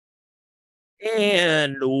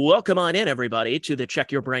And welcome on in, everybody, to the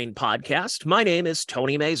Check Your Brain podcast. My name is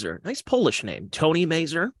Tony Mazer. Nice Polish name, Tony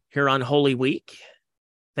Mazer, here on Holy Week.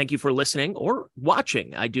 Thank you for listening or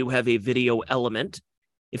watching. I do have a video element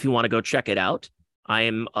if you want to go check it out.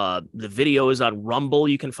 The video is on Rumble.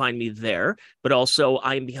 You can find me there, but also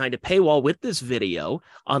I am behind a paywall with this video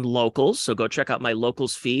on Locals. So go check out my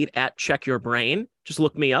Locals feed at Check Your Brain. Just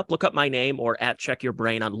look me up, look up my name or at Check Your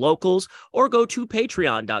Brain on Locals, or go to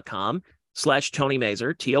patreon.com/Tony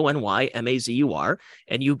Mazer, TonyMazur,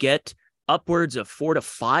 and you get upwards of 4 to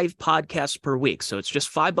 5 podcasts per week. So it's just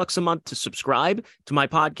 $5 a month to subscribe to my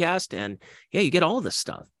podcast. And yeah, you get all this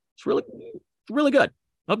stuff. It's really good.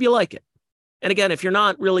 Hope you like it. And again, if you're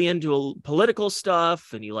not really into political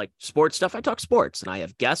stuff and you like sports stuff, I talk sports and I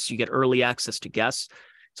have guests. You get early access to guests.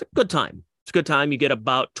 It's a good time. It's a good time. You get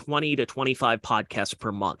about 20 to 25 podcasts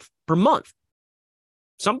per month.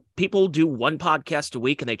 Some people do one podcast a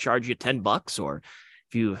week and they charge you $10. Or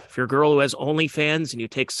if you're a girl who has OnlyFans and you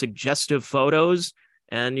take suggestive photos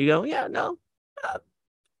and you go,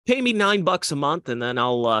 pay me $9 a month and then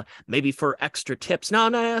I'll maybe for extra tips. No,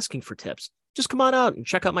 I'm not asking for tips. Just come on out and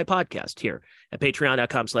check out my podcast here at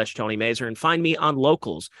patreon.com/Tony Mazer and find me on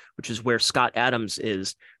Locals, which is where Scott Adams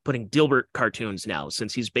is putting Dilbert cartoons now,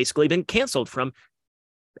 since he's basically been canceled from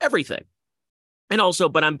everything. And also,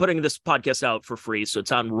 but I'm putting this podcast out for free, so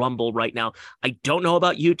it's on Rumble right now. I don't know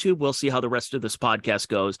about YouTube. We'll see how the rest of this podcast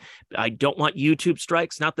goes. I don't want YouTube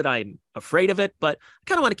strikes. Not that I'm afraid of it, but I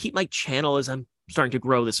kind of want to keep my channel as I'm starting to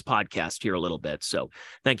grow this podcast here a little bit. So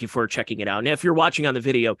thank you for checking it out. And if you're watching on the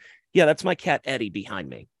video, yeah, that's my cat Eddie behind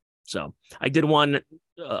me. So I did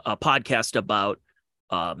a podcast about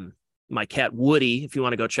my cat Woody, if you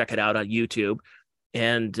want to go check it out on YouTube.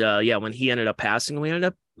 And when he ended up passing, we ended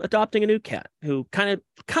up adopting a new cat who kind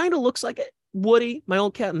of looks like Woody, my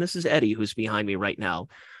old cat. And this is Eddie, who's behind me right now.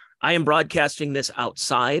 I am broadcasting this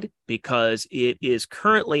outside because it is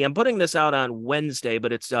currently, I'm putting this out on Wednesday,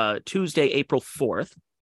 but it's Tuesday, April 4th.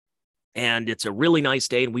 And it's a really nice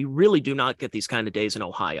day. And we really do not get these kind of days in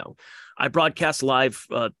Ohio. I broadcast live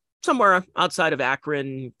somewhere outside of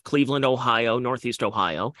Akron, Cleveland, Ohio, Northeast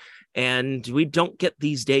Ohio. And we don't get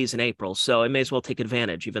these days in April. So I may as well take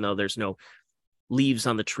advantage, even though there's no leaves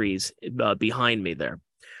on the trees behind me there.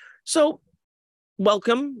 So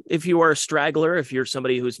welcome. If you are a straggler, if you're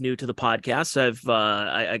somebody who's new to the podcast,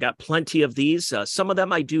 I got plenty of these. Some of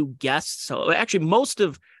them I do guests. So actually, most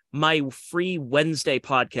of my free Wednesday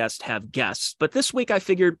podcast have guests. But this week I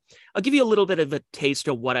figured I'll give you a little bit of a taste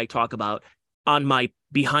of what I talk about on my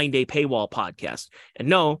Behind a Paywall podcast. And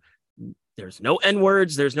no, there's no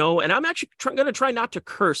N-words. And I'm actually going to try not to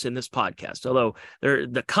curse in this podcast, although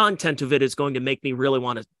the content of it is going to make me really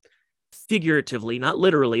want to figuratively, not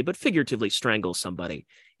literally, but figuratively strangle somebody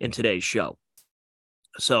in today's show.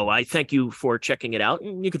 So I thank you for checking it out.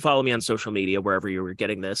 And you can follow me on social media, wherever you were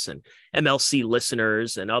getting this, and MLC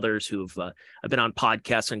listeners and others who've been on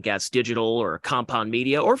podcasts on Gas Digital or Compound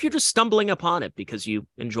Media, or if you're just stumbling upon it because you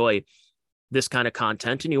enjoy this kind of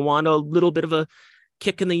content and you want a little bit of a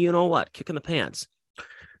kick in the kick in the pants.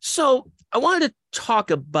 So I wanted to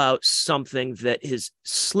talk about something that has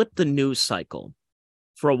slipped the news cycle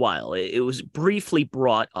for a while. It was briefly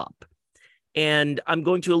brought up, and I'm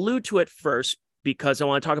going to allude to it first because I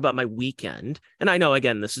want to talk about my weekend. And I know,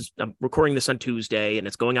 again, I'm recording this on Tuesday and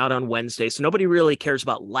it's going out on Wednesday, so nobody really cares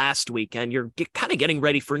about last weekend. You're kind of getting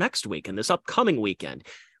ready for next week and this upcoming weekend,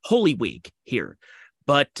 Holy Week here.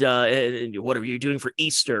 But what are you doing for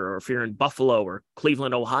Easter? Or if you're in Buffalo or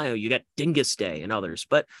Cleveland, Ohio, you got Dingus Day and others.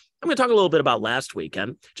 But I'm going to talk a little bit about last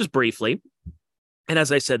weekend, just briefly. And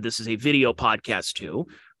as I said, this is a video podcast too,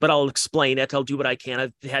 but I'll explain it. I'll do what I can.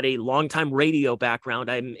 I've had a long-time radio background.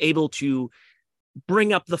 I'm able to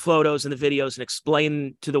bring up the photos and the videos and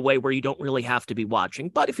explain to the way where you don't really have to be watching.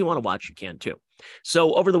 But if you want to watch, you can too.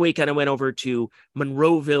 So over the weekend, I went over to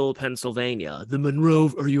Monroeville, Pennsylvania.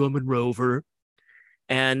 Are you a Monrover?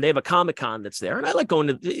 And they have a Comic-Con that's there. And I like going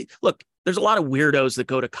to, look, there's a lot of weirdos that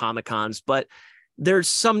go to Comic-Cons, but there's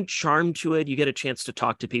some charm to it. You get a chance to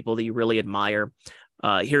talk to people that you really admire.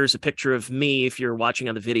 Here's a picture of me, if you're watching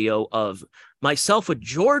on the video, of myself with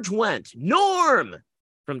George Wendt, Norm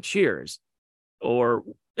from Cheers. Or,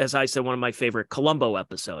 as I said, one of my favorite Columbo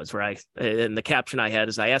episodes, where and the caption I had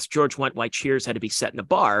is, I asked George Wendt why Cheers had to be set in a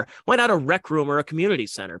bar. Why not a rec room or a community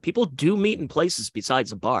center? People do meet in places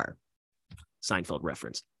besides a bar. Seinfeld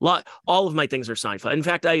reference. All of my things are Seinfeld. In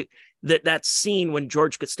fact, that scene when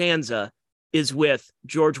George Costanza is with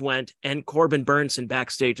George Wendt and Corbin Burnson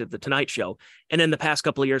backstage at the Tonight Show. And in the past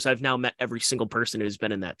couple of years, I've now met every single person who's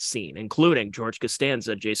been in that scene, including George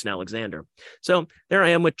Costanza, Jason Alexander. So there I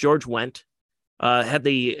am with George Wendt.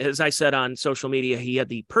 As I said on social media, he had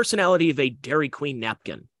the personality of a Dairy Queen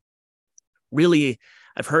napkin. Really,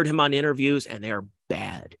 I've heard him on interviews, and they are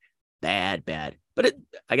bad. But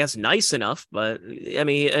I guess nice enough. But I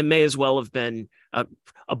mean, it may as well have been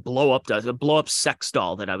a blow up sex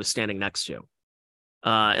doll that I was standing next to.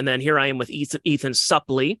 And then here I am with Ethan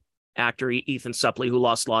Suplee, actor Ethan Suplee, who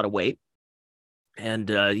lost a lot of weight, and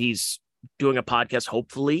he's doing a podcast.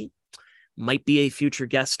 Hopefully, might be a future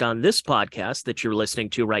guest on this podcast that you're listening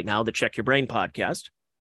to right now, the Check Your Brain podcast.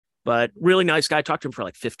 But really nice guy. I talked to him for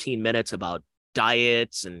like 15 minutes about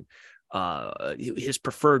diets and his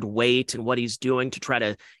preferred weight and what he's doing to try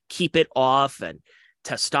to keep it off, and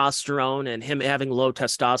testosterone, and him having low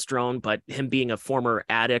testosterone, but him being a former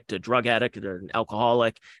addict, a drug addict, or an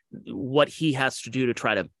alcoholic, what he has to do to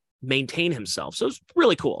try to maintain himself. So it's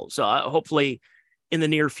really cool. So hopefully in the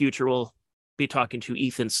near future, we'll be talking to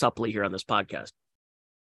Ethan Suplee here on this podcast.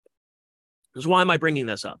 So why am I bringing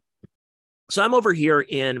this up? So I'm over here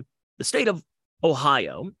in the state of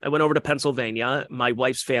Ohio. I went over to Pennsylvania. My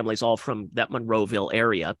wife's family's all from that Monroeville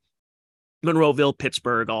area. Monroeville,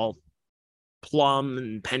 Pittsburgh, all Plum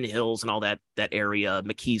and Penn Hills and all that area,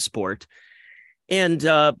 McKeesport. And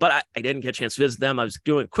but I didn't get a chance to visit them. I was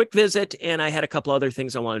doing a quick visit, and I had a couple other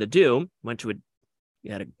things I wanted to do.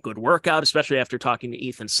 Had a good workout, especially after talking to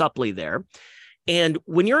Ethan Suplee there. And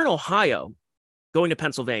when you're in Ohio, going to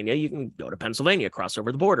Pennsylvania, you can go to Pennsylvania, cross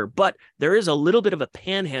over the border, but there is a little bit of a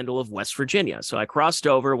panhandle of West Virginia. So I crossed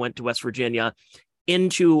over, went to West Virginia,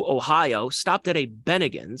 into Ohio, stopped at a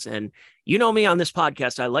Bennigan's. And you know me on this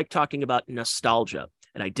podcast, I like talking about nostalgia.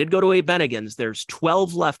 And I did go to a Bennigan's. There's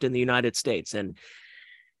 12 left in the United States. And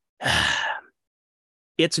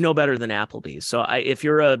it's no better than Applebee's. So if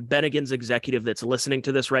you're a Bennigan's executive that's listening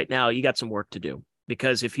to this right now, you got some work to do.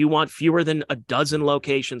 Because if you want fewer than a dozen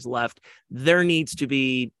locations left, there needs to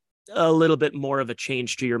be a little bit more of a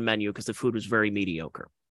change to your menu because the food was very mediocre.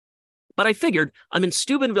 But I figured I'm in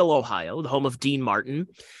Steubenville, Ohio, the home of Dean Martin,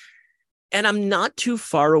 and I'm not too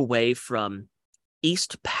far away from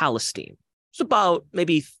East Palestine. It's about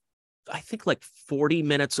maybe, I think, like 40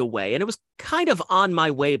 minutes away. And it was kind of on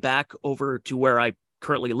my way back over to where I'm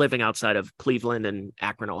currently living outside of Cleveland and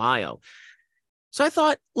Akron, Ohio. So I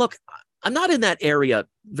thought, look, I'm not in that area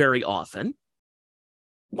very often.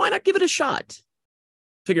 Why not give it a shot?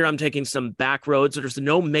 Figure I'm taking some back roads. There's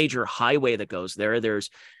no major highway that goes there. There's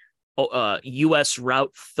U.S.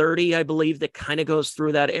 Route 30, I believe, that kind of goes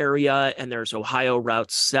through that area. And there's Ohio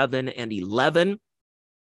Route 7 and 11.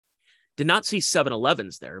 Did not see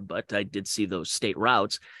 7-Elevens there, but I did see those state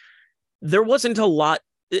routes. There wasn't a lot.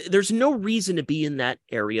 There's no reason to be in that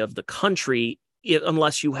area of the country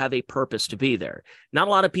unless you have a purpose to be there. Not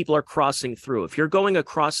a lot of people are crossing through. If you're going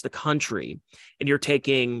across the country and you're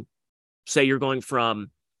taking, say you're going from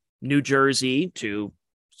New Jersey to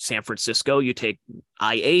San Francisco, you take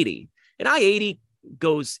I-80. And I-80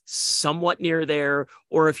 goes somewhat near there.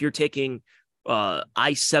 Or if you're taking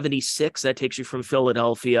I-76, that takes you from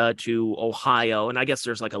Philadelphia to Ohio. And I guess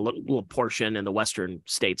there's like a little portion in the western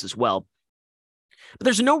states as well. But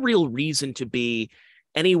there's no real reason to be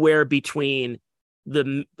anywhere between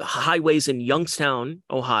the highways in Youngstown,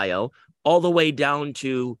 Ohio, all the way down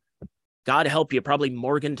to, God help you, probably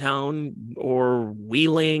Morgantown or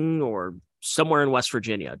Wheeling or somewhere in West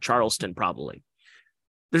Virginia, Charleston, probably.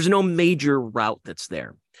 There's no major route that's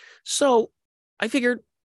there. So I figured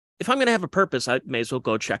if I'm going to have a purpose, I may as well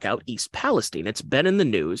go check out East Palestine. It's been in the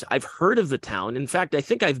news. I've heard of the town. In fact, I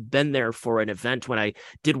think I've been there for an event when I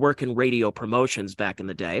did work in radio promotions back in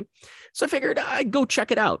the day. So I figured I'd go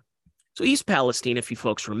check it out. So East Palestine, if you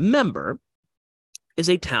folks remember, is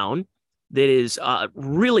a town that is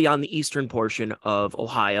really on the eastern portion of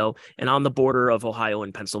Ohio and on the border of Ohio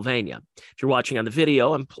and Pennsylvania. If you're watching on the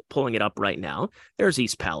video, I'm pulling it up right now. There's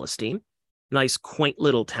East Palestine, nice, quaint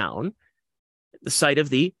little town, the site of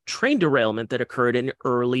the train derailment that occurred in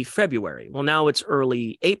early February. Well, now it's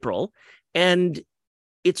early April, and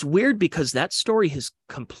it's weird because that story has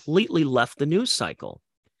completely left the news cycle.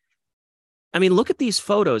 I mean, look at these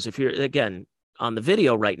photos. If you're, again, on the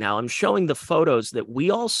video right now, I'm showing the photos that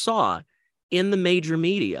we all saw in the major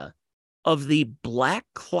media of the black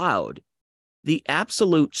cloud, the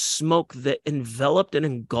absolute smoke that enveloped and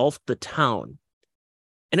engulfed the town.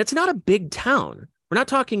 And it's not a big town. We're not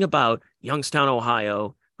talking about Youngstown,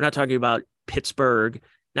 Ohio. We're not talking about Pittsburgh,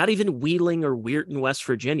 not even Wheeling or Weirton, West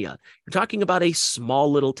Virginia. You're talking about a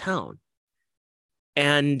small little town.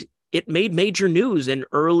 And it made major news in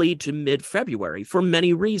early to mid-February for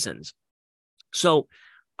many reasons. So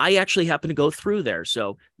I actually happened to go through there.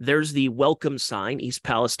 So there's the welcome sign. East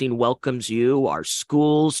Palestine welcomes you, our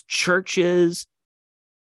schools, churches.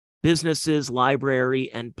 businesses,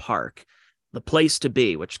 library, and park. The place to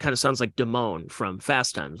be, which kind of sounds like Damone from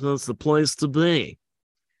Fast Times. That's the place to be.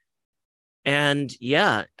 And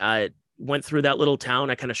yeah, I went through that little town.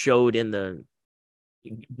 I kind of showed in the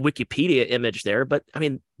Wikipedia image there, but I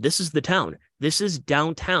mean, this is the town. This is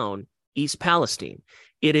downtown East Palestine.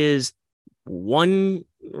 It is one,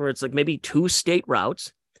 or it's like maybe two state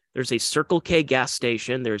routes. There's a Circle K gas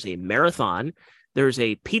station. There's a Marathon. There's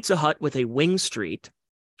a Pizza Hut with a wing street.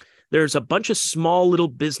 There's a bunch of small little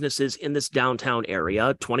businesses in this downtown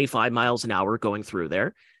area, 25 miles an hour going through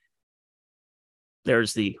there.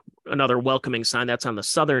 There's another welcoming sign that's on the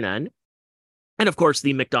southern end. And of course,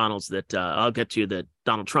 the McDonald's that I'll get to that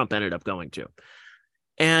Donald Trump ended up going to.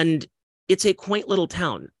 And it's a quaint little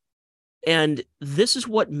town. And this is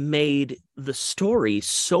what made the story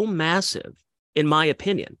so massive, in my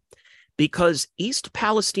opinion, because East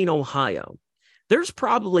Palestine, Ohio, there's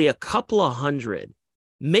probably a couple of hundred,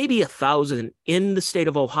 maybe 1,000 in the state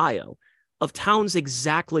of Ohio of towns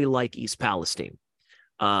exactly like East Palestine.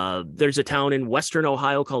 There's a town in Western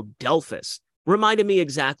Ohio called Delphus. Reminded me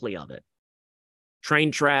exactly of it.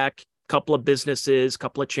 Train track, couple of businesses,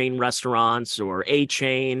 couple of chain restaurants or a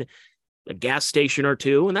chain, a gas station or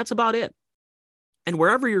two, and that's about it. And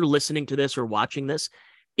wherever you're listening to this or watching this,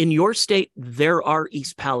 in your state, there are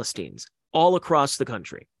East Palestines all across the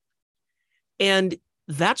country. And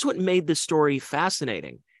that's what made this story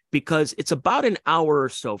fascinating, because it's about an hour or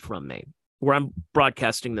so from me, where I'm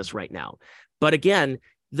broadcasting this right now. But again,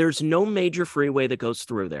 there's no major freeway that goes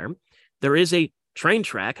through there. There is a train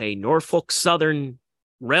track, a Norfolk Southern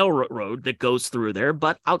Railroad that goes through there.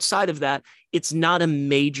 But outside of that, it's not a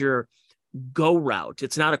major go route.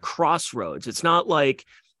 It's not a crossroads. It's not like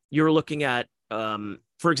you're looking at,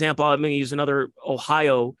 for example, I'm going to use another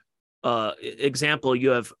Ohio example.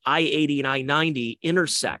 You have I-80 and I-90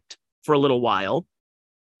 intersect for a little while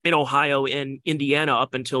in Ohio and Indiana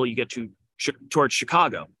up until you get towards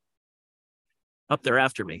Chicago. Up there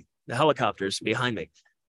after me, the helicopters behind me.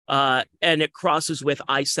 And it crosses with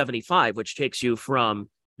I-75, which takes you from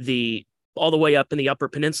all the way up in the Upper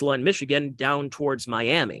Peninsula in Michigan down towards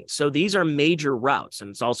Miami. So these are major routes, and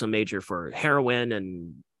it's also major for heroin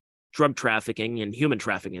and drug trafficking and human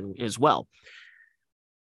trafficking as well.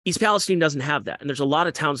 East Palestine doesn't have that. And there's a lot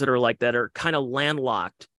of towns that are like that, are kind of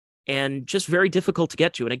landlocked and just very difficult to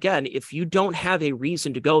get to. And again, if you don't have a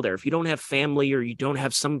reason to go there, if you don't have family or you don't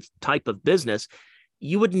have some type of business,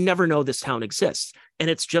 you would never know this town exists. And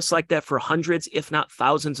it's just like that for hundreds, if not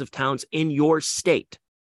thousands of towns in your state.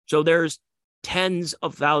 So there's tens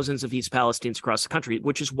of thousands of East Palestinians across the country,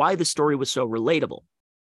 which is why the story was so relatable.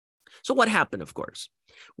 So what happened, of course?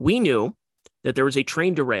 We knew that there was a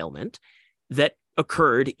train derailment that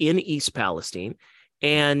occurred in East Palestine,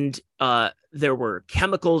 and there were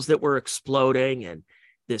chemicals that were exploding, and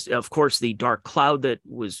this, of course, the dark cloud that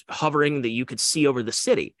was hovering that you could see over the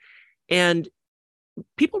city. And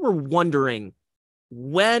people were wondering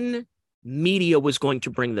when media was going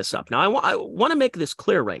to bring this up. Now, I want to make this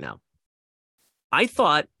clear right now. I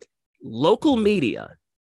thought local media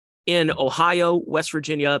in Ohio, West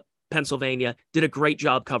Virginia, Pennsylvania did a great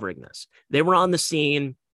job covering this. They were on the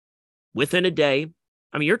scene within a day.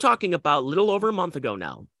 I mean, you're talking about a little over a month ago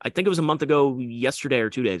now. I think it was a month ago yesterday or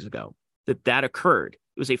 2 days ago that occurred.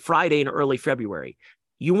 It was a Friday in early February.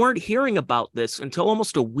 You weren't hearing about this until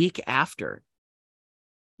almost a week after.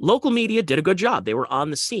 Local media did a good job. They were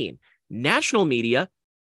on the scene. National media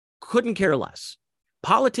couldn't care less.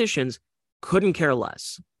 Politicians couldn't care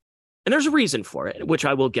less. And there's a reason for it, which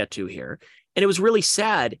I will get to here. And it was really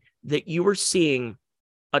sad that you were seeing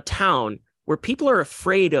a town where people are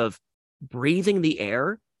afraid of breathing the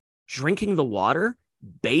air, drinking the water,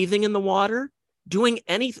 bathing in the water, doing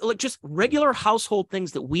anything, like just regular household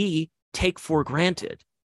things that we take for granted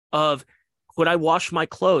of, would I wash my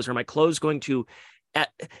clothes? Are my clothes going to, at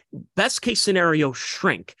best case scenario,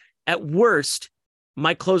 shrink? At worst,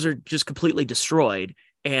 my clothes are just completely destroyed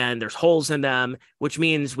and there's holes in them, which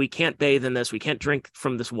means we can't bathe in this. We can't drink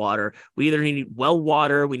from this water. We either need well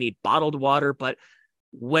water, we need bottled water, but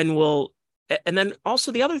and then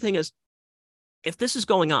also the other thing is, if this is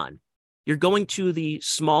going on, you're going to the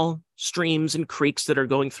small streams and creeks that are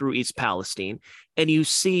going through East Palestine, and you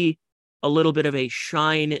see a little bit of a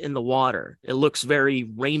shine in the water. It looks very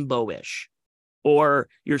rainbowish. Or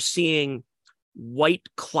you're seeing white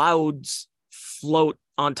clouds float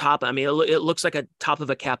on top. I mean, it looks like a top of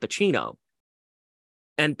a cappuccino.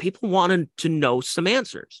 And people wanted to know some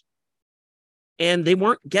answers. And they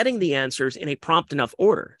weren't getting the answers in a prompt enough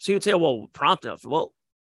order. So you'd say, well, prompt enough. Well,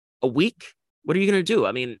 a week? What are you going to do?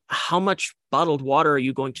 I mean, how much bottled water are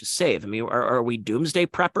you going to save? I mean, are we doomsday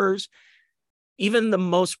preppers? even the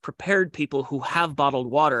most prepared people who have bottled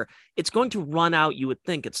water, it's going to run out, you would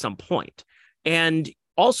think, at some point. And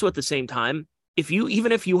also at the same time,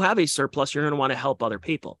 even if you have a surplus, you're going to want to help other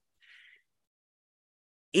people.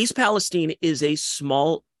 East Palestine is a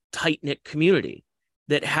small, tight-knit community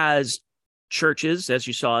that has churches, as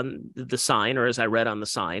you saw on the sign, or as I read on the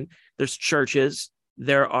sign. There's churches,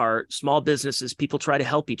 there are small businesses, people try to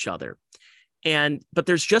help each other. But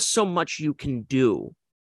there's just so much you can do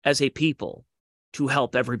as a people to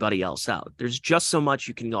help everybody else out. There's just so much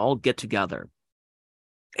you can all get together.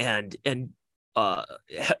 And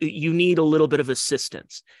you need a little bit of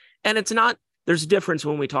assistance. And it's not, there's a difference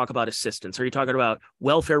when we talk about assistance. Are you talking about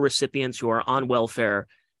welfare recipients who are on welfare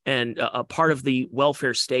and a part of the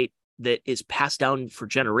welfare state that is passed down for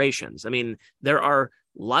generations? I mean, there are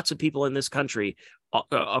lots of people in this country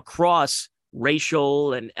across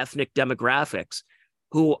racial and ethnic demographics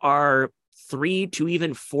who are 3 to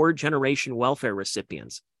even 4 generation welfare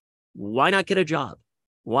recipients. Why not get a job?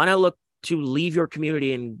 Why not look to leave your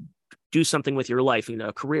community and do something with your life and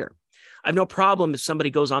a career? I have no problem if somebody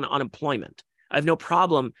goes on unemployment. I have no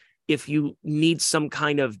problem if you need some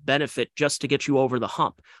kind of benefit just to get you over the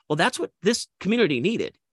hump. Well, that's what this community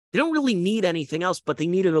needed. They don't really need anything else, but they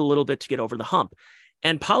needed a little bit to get over the hump.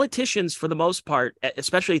 And politicians, for the most part,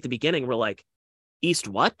 especially at the beginning, were like, East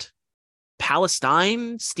what?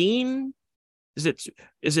 Palestine? Steen? Is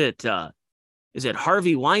it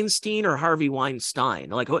Harvey Weinstein or Harvey Weinstein?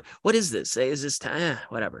 Like, what is this? Is this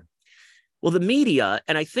whatever? Well, the media,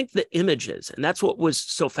 and I think the images, and that's what was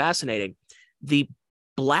so fascinating, the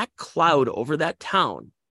black cloud over that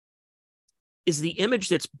town is the image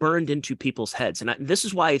that's burned into people's heads. And this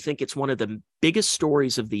is why I think it's one of the biggest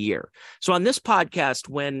stories of the year. So on this podcast,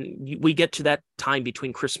 when we get to that time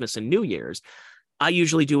between Christmas and New Year's, I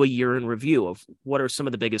usually do a year in review of what are some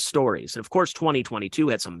of the biggest stories. And of course, 2022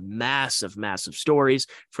 had some massive, massive stories,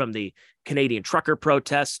 from the Canadian trucker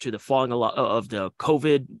protests to the falling of the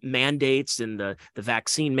COVID mandates and the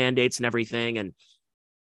vaccine mandates and everything. And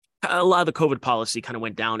a lot of the COVID policy kind of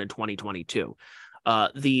went down in 2022.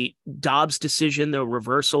 The Dobbs decision, the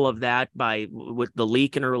reversal of that with the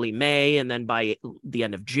leak in early May, and then by the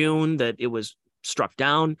end of June that it was struck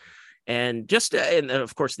down. And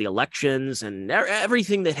of course, the elections and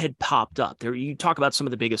everything that had popped up there. You talk about some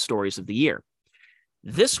of the biggest stories of the year.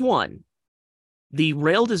 This one, the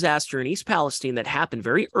rail disaster in East Palestine that happened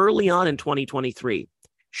very early on in 2023,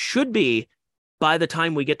 should be, by the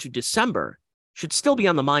time we get to December, should still be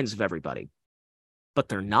on the minds of everybody. But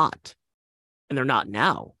they're not. And they're not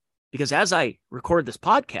now. Because as I record this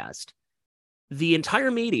podcast, the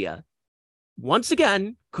entire media, once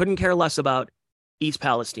again, couldn't care less about East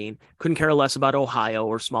Palestine, couldn't care less about Ohio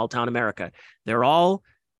or small town America. They're all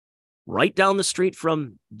right down the street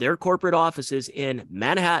from their corporate offices in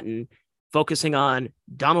Manhattan, focusing on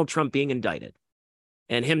Donald Trump being indicted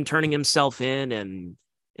and him turning himself in, and,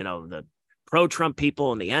 the pro-Trump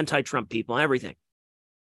people and the anti-Trump people and everything.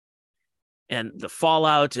 And the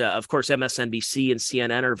fallout, of course, MSNBC and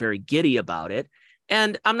CNN are very giddy about it.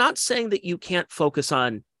 And I'm not saying that you can't focus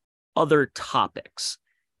on other topics.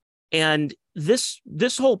 And this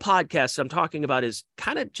whole podcast I'm talking about is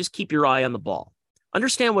kind of just keep your eye on the ball.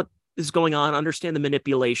 Understand what is going on. Understand the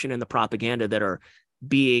manipulation and the propaganda that are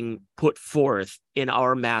being put forth in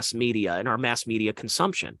our mass media and our mass media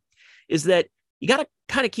consumption. Is that you got to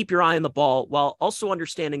kind of keep your eye on the ball while also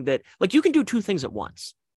understanding that, like, you can do 2 things at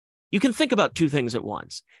once. You can think about 2 things at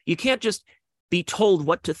once. You can't just be told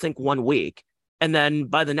what to think one week, and then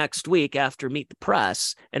by the next week, after Meet the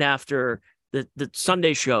Press and after the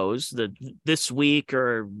Sunday shows, This Week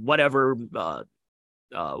or whatever,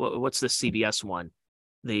 what's the CBS one?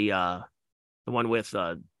 The one with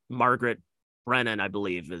Margaret Brennan, I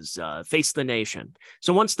believe, is Face the Nation.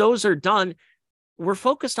 So once those are done, we're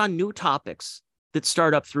focused on new topics that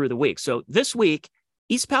start up through the week. So this week,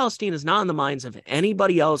 East Palestine is not on the minds of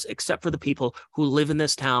anybody else except for the people who live in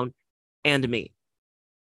this town and me.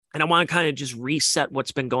 And I want to kind of just reset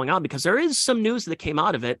what's been going on, because there is some news that came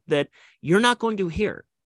out of it that you're not going to hear.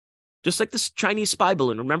 Just like this Chinese spy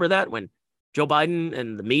balloon. Remember that when Joe Biden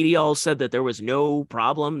and the media all said that there was no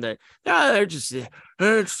problem, that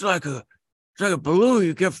it's like a balloon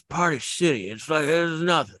you get from Party City. It's like there's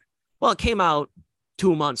nothing. Well, it came out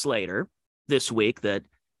 2 months later this week that,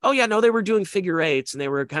 oh yeah, no, they were doing figure 8s and they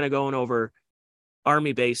were kind of going over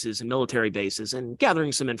army bases and military bases and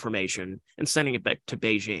gathering some information and sending it back to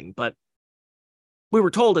Beijing. But we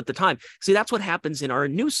were told at the time, see, that's what happens in our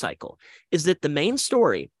news cycle, is that the main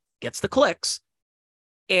story gets the clicks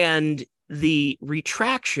and the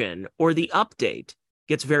retraction or the update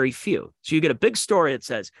gets very few. So you get a big story that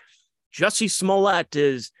says Jussie Smollett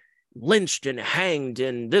is lynched and hanged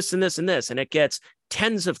and this and this and this. And it gets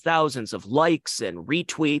tens of thousands of likes and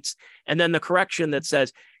retweets. And then the correction that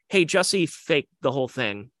says, hey, Jussie faked the whole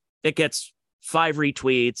thing. It gets 5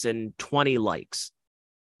 retweets and 20 likes.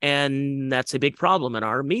 And that's a big problem in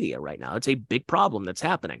our media right now. It's a big problem that's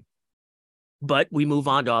happening. But we move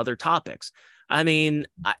on to other topics. I mean,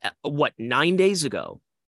 9 days ago,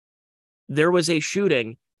 there was a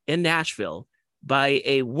shooting in Nashville by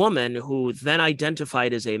a woman who then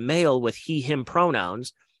identified as a male with he, him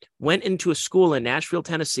pronouns, went into a school in Nashville,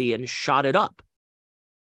 Tennessee, and shot it up.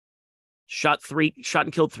 Shot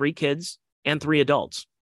and killed 3 kids and 3 adults.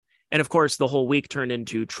 And of course, the whole week turned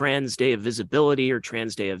into Trans Day of Visibility or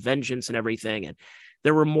Trans Day of Vengeance and everything. And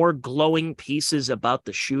there were more glowing pieces about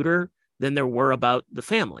the shooter than there were about the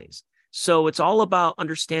families. So it's all about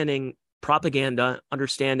understanding propaganda,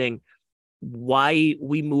 understanding why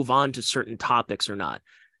we move on to certain topics or not.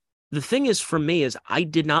 The thing is, for me, is I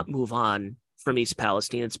did not move on from East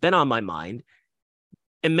Palestine. It's been on my mind,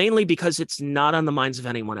 and mainly because it's not on the minds of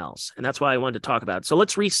anyone else. And that's why I wanted to talk about it. So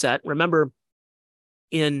let's reset. Remember,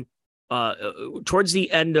 in towards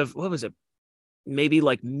the end of, what was it? Maybe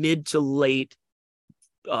like mid to late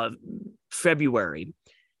February,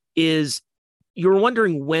 is you were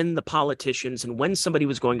wondering when the politicians and when somebody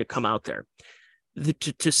was going to come out there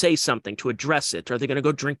to say something, to address it. Are they going to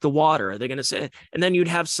go drink the water? Are they going to say, and then you'd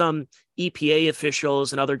have some EPA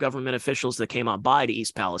officials and other government officials that came on by to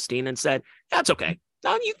East Palestine and said, that's okay.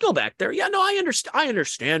 Now you go back there. Yeah, no, I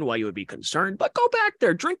understand why you would be concerned, but go back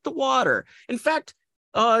there, drink the water. In fact,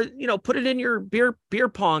 put it in your beer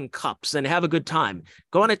pong cups and have a good time.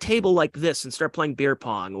 Go on a table like this and start playing beer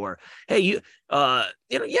pong. Or, hey, go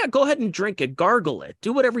ahead and drink it, gargle it,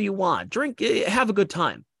 do whatever you want, drink, have a good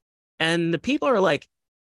time. And the people are like,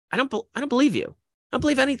 I don't believe you. I don't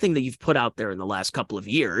believe anything that you've put out there in the last couple of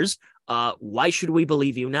years. Why should we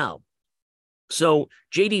believe you now? So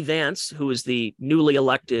J.D. Vance, who is the newly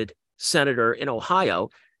elected senator in Ohio,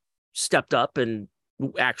 stepped up and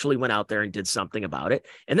actually went out there and did something about it.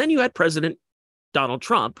 And then you had President Donald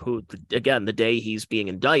Trump, who, again, the day he's being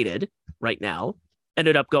indicted right now,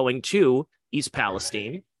 ended up going to East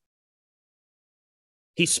Palestine.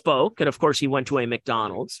 He spoke, and of course, he went to a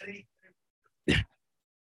McDonald's.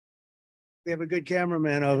 We have a good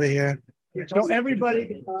cameraman over here. So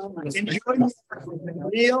everybody enjoy the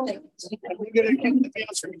meal. We're going to keep the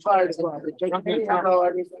meals from fire as well.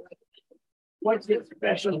 What's your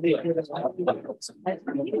specialty?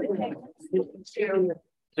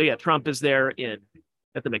 So yeah, Trump is there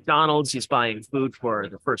at the McDonald's. He's buying food for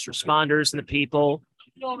the first responders and the people.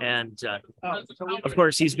 And of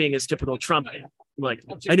course, he's being his typical Trump. Like,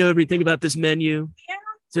 I know everything about this menu.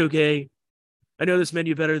 It's okay. I know this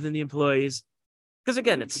menu better than the employees. Because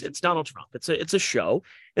again, it's Donald Trump. It's a show.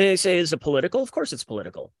 And they say, is it political? Of course it's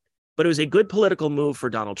political. But it was a good political move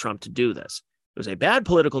for Donald Trump to do this. It was a bad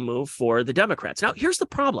political move for the Democrats. Now, here's the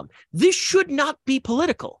problem. This should not be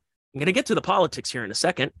political. I'm going to get to the politics here in a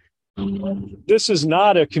second. This is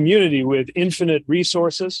not a community with infinite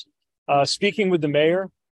resources. Speaking with the mayor,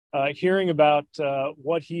 hearing about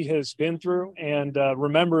what he has been through and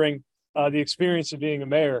remembering the experience of being a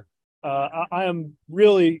mayor, I am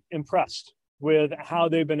really impressed with how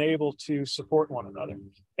they've been able to support one another.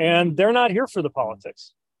 And they're not here for the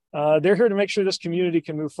politics. They're here to make sure this community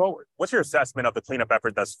can move forward. What's your assessment of the cleanup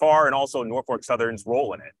effort thus far and also Norfolk Southern's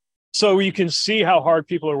role in it? So you can see how hard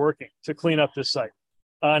people are working to clean up this site.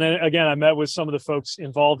 And again, I met with some of the folks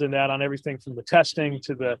involved in that on everything from the testing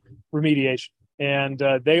to the remediation. And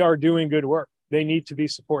they are doing good work. They need to be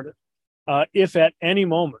supported. If at any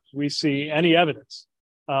moment we see any evidence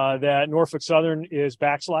that Norfolk Southern is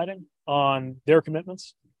backsliding on their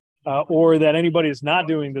commitments, or that anybody is not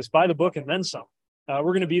doing this by the book and then some, we're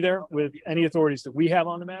going to be there with any authorities that we have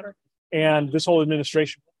on the matter and this whole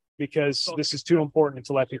administration, because this is too important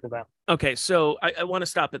to let people down. Okay, so I want to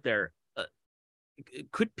stop it there.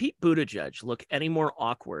 Could Pete Buttigieg look any more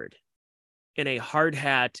awkward in a hard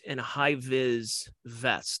hat and high vis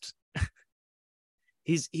vest?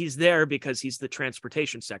 He's there because he's the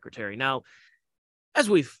transportation secretary. Now, as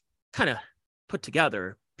we've kind of put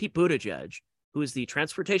together, Pete Buttigieg, who is the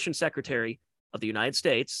transportation secretary of the United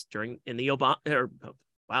States in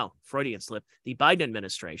the Freudian slip, the Biden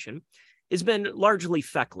administration, has been largely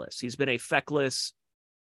feckless. He's been a feckless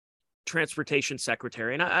transportation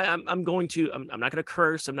secretary. And I'm not going to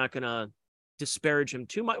curse. I'm not going to disparage him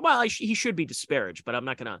too much. Well, he should be disparaged, but I'm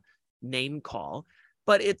not going to name call.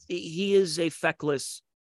 But he is a feckless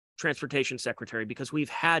transportation secretary because we've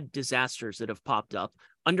had disasters that have popped up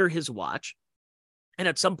under his watch. And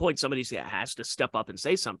at some point, somebody has to step up and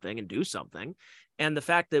say something and do something. And the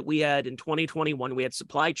fact that we had in 2021, we had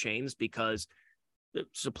supply chains because the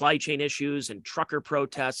supply chain issues and trucker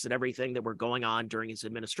protests and everything that were going on during his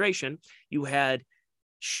administration, you had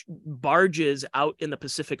barges out in the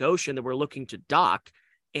Pacific Ocean that were looking to dock,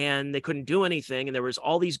 and they couldn't do anything. And there was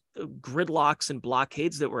all these gridlocks and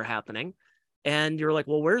blockades that were happening. And you're like,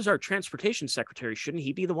 well, where's our transportation secretary? Shouldn't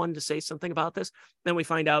he be the one to say something about this? Then we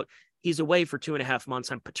find out he's away for 2.5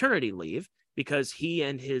 months on paternity leave because he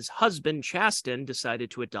and his husband, Chasten,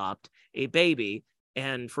 decided to adopt a baby.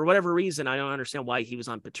 And for whatever reason, I don't understand why he was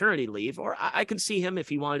on paternity leave, or I can see him if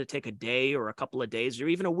he wanted to take a day or a couple of days or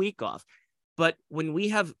even a week off. But when we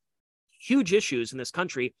have huge issues in this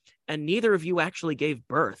country and neither of you actually gave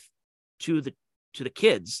birth to the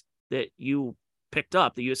kids that you picked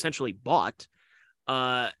up, that you essentially bought,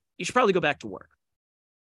 you should probably go back to work.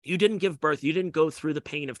 You didn't give birth. You didn't go through the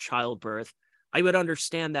pain of childbirth. I would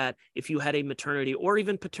understand that if you had a maternity or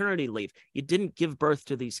even paternity leave. You didn't give birth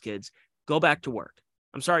to these kids. Go back to work.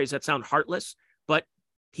 I'm sorry, does that sound heartless? But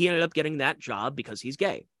he ended up getting that job because he's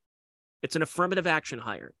gay. It's an affirmative action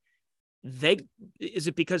hire. Is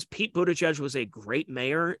it because Pete Buttigieg was a great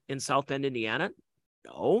mayor in South Bend, Indiana?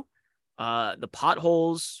 No. The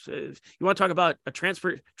potholes. You want to talk about a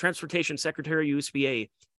transportation secretary who used to be a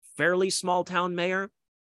fairly small town mayor?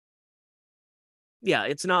 Yeah,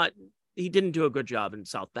 it's not. He didn't do a good job in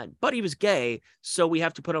South Bend, but he was gay, so we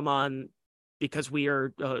have to put him on because we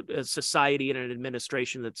are a society and an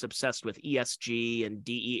administration that's obsessed with ESG and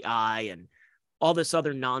DEI and all this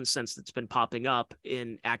other nonsense that's been popping up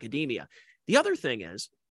in academia. The other thing is,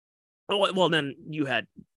 well, then you had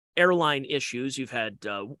airline issues. You've had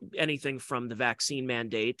anything from the vaccine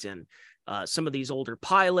mandate and some of these older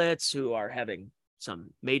pilots who are having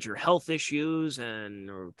some major health issues and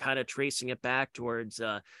are kind of tracing it back towards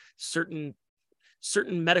certain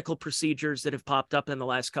medical procedures that have popped up in the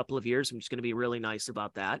last couple of years. I'm just going to be really nice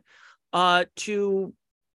about that. To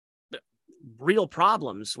real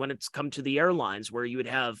problems when it's come to the airlines, where you would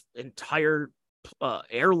have entire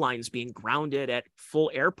airlines being grounded at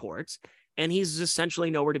full airports, and he's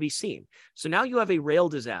essentially nowhere to be seen. So now you have a rail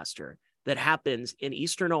disaster that happens in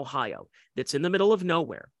Eastern Ohio that's in the middle of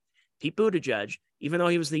nowhere. Pete Buttigieg, even though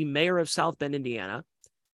he was the mayor of South Bend, Indiana,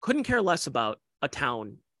 couldn't care less about a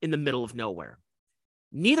town in the middle of nowhere.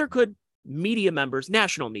 Neither could media members,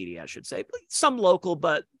 national media, I should say, some local,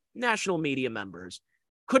 but national media members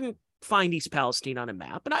couldn't find East Palestine on a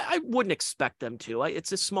map. And I wouldn't expect them to.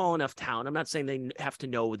 It's a small enough town. I'm not saying they have to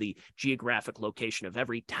know the geographic location of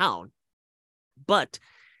every town. But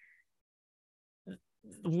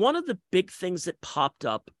one of the big things that popped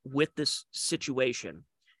up with this situation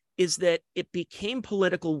is that it became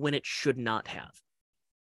political when it should not have.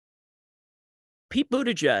 Pete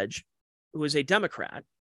Buttigieg, who is a Democrat,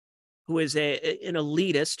 who is an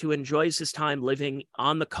elitist who enjoys his time living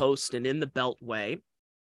on the coast and in the Beltway,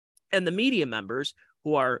 and the media members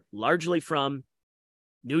who are largely from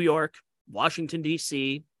New York, Washington,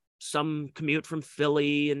 D.C., some commute from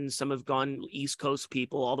Philly, and some have gone East Coast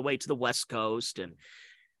people all the way to the West Coast. And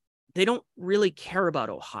they don't really care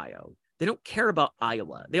about Ohio. They don't care about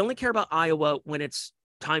Iowa. They only care about Iowa when it's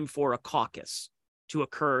time for a caucus to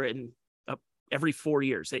occur in every 4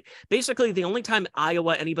 years. Basically, the only time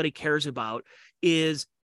Iowa anybody cares about is,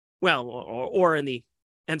 well, or in the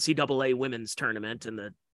NCAA women's tournament and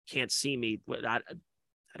the can't see me. I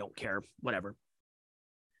don't care, whatever.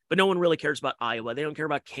 But no one really cares about Iowa. They don't care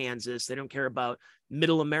about Kansas. They don't care about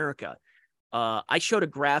Middle America. I showed a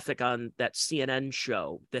graphic on that CNN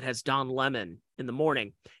show that has Don Lemon in the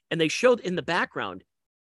morning, and they showed in the background,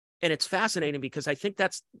 and it's fascinating because I think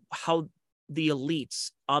that's how the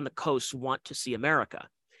elites on the coast want to see America.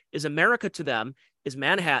 Is America to them is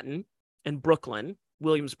Manhattan and Brooklyn,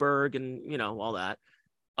 Williamsburg, and all that.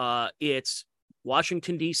 It's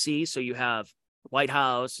Washington, D.C., so you have White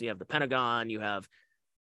House, you have the Pentagon, you have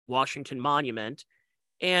Washington Monument,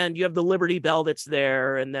 and you have the Liberty Bell that's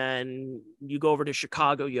there. And then you go over to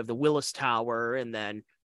Chicago, you have the Willis Tower, and then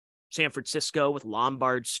San Francisco with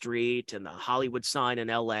Lombard Street and the Hollywood sign in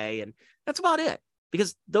LA. And that's about it,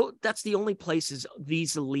 because that's the only places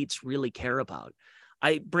these elites really care about.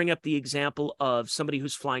 I bring up the example of somebody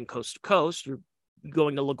who's flying coast to coast. You're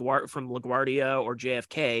going to from LaGuardia or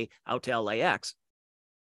JFK out to LAX.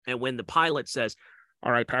 And when the pilot says,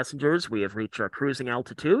 "All right, passengers, we have reached our cruising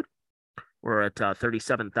altitude. We're at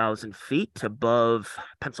 37,000 feet above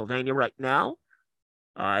Pennsylvania right now.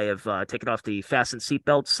 I have taken off the fasten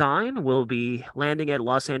seatbelt sign. We'll be landing at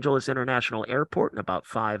Los Angeles International Airport in about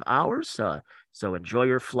 5 hours. So enjoy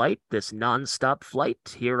your flight, this nonstop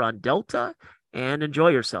flight here on Delta, and enjoy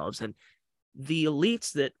yourselves." And the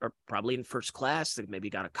elites that are probably in first class, that maybe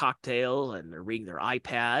got a cocktail and they're reading their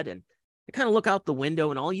iPad, and they kind of look out the window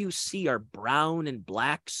and all you see are brown and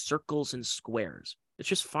black circles and squares. It's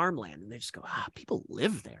just farmland. And they just go, people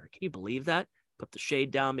live there. Can you believe that? Put the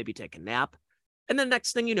shade down, maybe take a nap. And then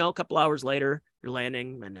next thing you know, a couple hours later, you're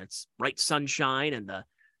landing and it's bright sunshine and the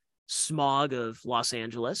smog of Los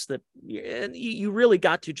Angeles that you really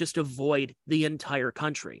got to just avoid the entire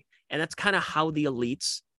country. And that's kind of how the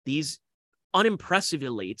elites, these unimpressive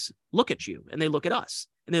elites, look at you, and they look at us,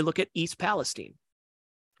 and they look at East Palestine.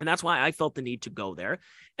 And that's why I felt the need to go there.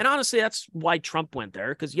 And honestly, that's why Trump went there,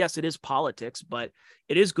 because yes, it is politics, but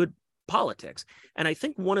it is good politics. And I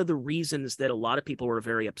think one of the reasons that a lot of people were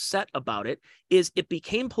very upset about it is it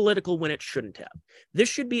became political when it shouldn't have. This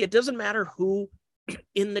should be, it doesn't matter who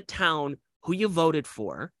in the town, who you voted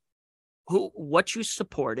for, what you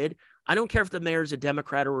supported. I don't care if the mayor's a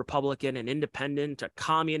Democrat or Republican, an independent, a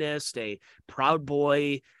communist, a Proud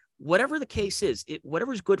Boy, whatever the case is,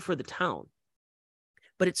 whatever's good for the town.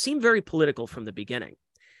 But it seemed very political from the beginning.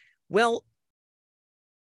 Well,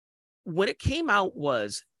 when it came out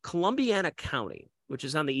was Columbiana County, which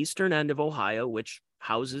is on the eastern end of Ohio, which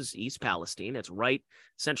houses East Palestine. It's right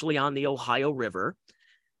essentially on the Ohio River,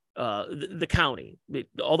 the county,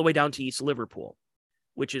 all the way down to East Liverpool,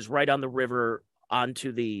 which is right on the river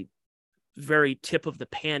onto the very tip of the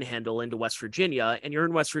panhandle into West Virginia. And you're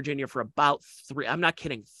in West Virginia for about 3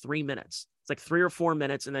 minutes. It's like 3 or 4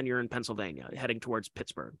 minutes, and then you're in Pennsylvania, heading towards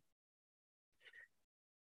Pittsburgh.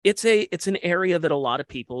 It's an area that a lot of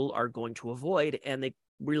people are going to avoid, and they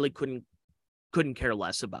really couldn't care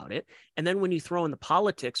less about it. And then when you throw in the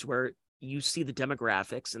politics, where you see the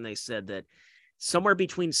demographics, and they said that somewhere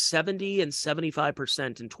between 70 and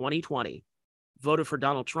 75% in 2020 voted for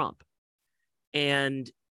Donald Trump, and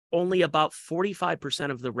only about 45%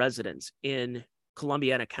 of the residents in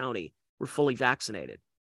Columbiana County were fully vaccinated.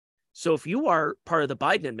 So if you are part of the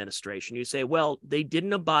Biden administration, you say, well, they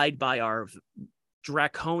didn't abide by our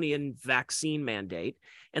draconian vaccine mandate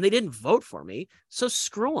and they didn't vote for me, so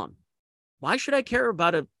screw them. Why should I care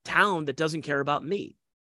about a town that doesn't care about me?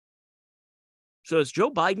 So has Joe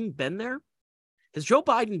Biden been there? Has Joe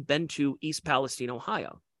Biden been to East Palestine,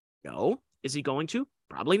 Ohio? No. Is he going to?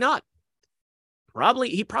 Probably not.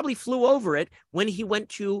 He probably flew over it when he went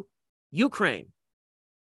to Ukraine.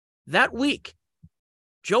 That week,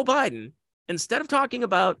 Joe Biden, instead of talking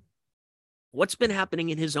about what's been happening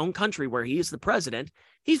in his own country where he is the president,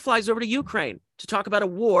 he flies over to Ukraine to talk about a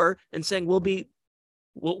war and saying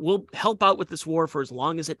we'll help out with this war for as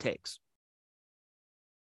long as it takes.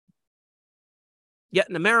 Yet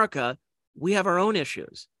in America, we have our own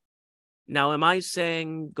issues. Now, am I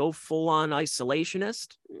saying go full-on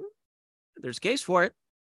isolationist? There's a case for it.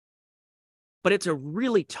 But it's a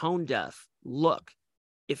really tone-deaf look.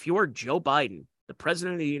 If you're Joe Biden, the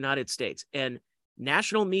president of the United States, and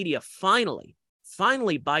national media finally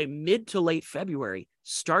by mid to late February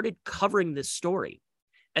started covering this story,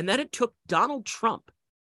 and then it took Donald Trump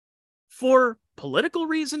for political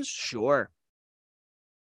reasons, sure,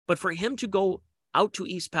 but for him to go out to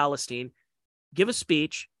East Palestine, give a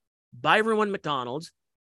speech, buy everyone McDonald's,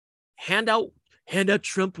 hand out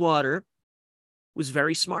Trump water, was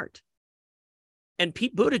very smart. And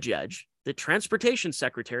Pete Buttigieg, the transportation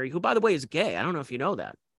secretary, who, by the way, is gay. I don't know if you know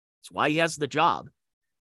that. That's why he has the job.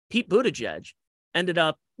 Pete Buttigieg ended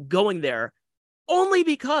up going there only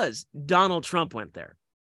because Donald Trump went there.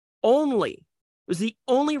 Only. It was the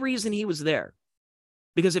only reason he was there.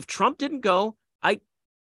 Because if Trump didn't go,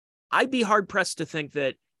 I'd be hard-pressed to think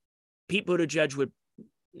that Pete Buttigieg would,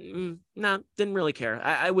 didn't really care.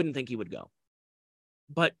 I wouldn't think he would go.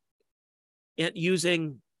 But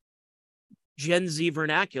using Gen Z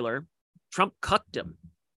vernacular, Trump cucked him.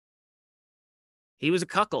 He was a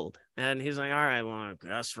cuckold. And he's like, all right, well, I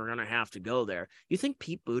guess we're going to have to go there. You think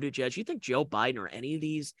Pete Buttigieg, you think Joe Biden or any of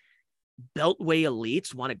these Beltway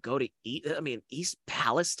elites want to go to East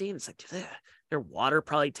Palestine? It's like, their water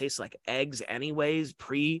probably tastes like eggs anyways,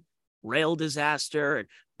 pre-rail disaster, and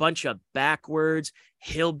bunch of backwards,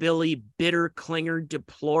 hillbilly, bitter clinger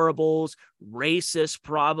deplorables, racist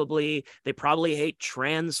probably. They probably hate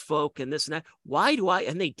trans folk and this and that.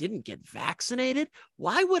 And they didn't get vaccinated?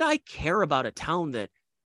 Why would I care about a town that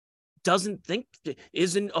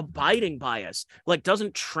isn't abiding by us, like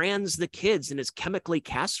doesn't trans the kids and is chemically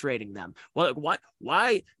castrating them? Well, why?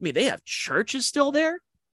 I mean, they have churches still there.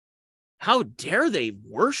 How dare they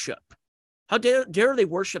worship? How dare they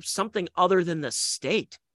worship something other than the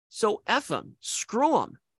state? So F them, screw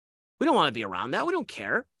them. We don't want to be around that. We don't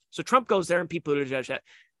care. So Trump goes there and Pete Buttigieg,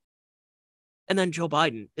 and then Joe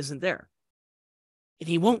Biden isn't there. And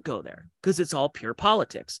he won't go there because it's all pure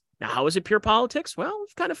politics. Now, how is it pure politics? Well,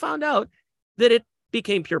 we've kind of found out that it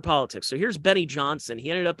became pure politics. So here's Benny Johnson. He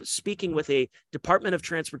ended up speaking with a Department of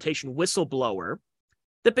Transportation whistleblower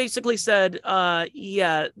that basically said,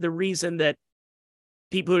 the reason that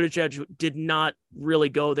Pete Buttigieg did not really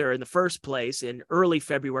go there in the first place in early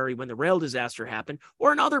February when the rail disaster happened,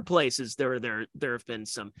 or in other places there have been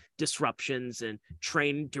some disruptions and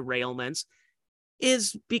train derailments,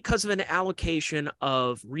 is because of an allocation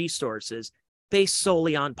of resources based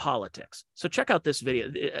solely on politics. So check out this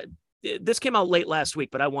video. This came out late last week,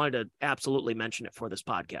 but I wanted to absolutely mention it for this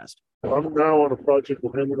podcast. I'm now on a project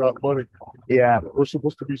of handing out money. Yeah. We're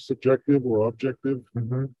supposed to be subjective or objective.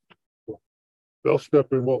 Mm-hmm. They'll step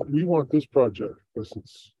in. Well, we want this project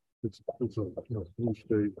because it's a blue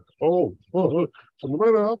state. So no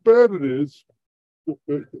matter how bad it is,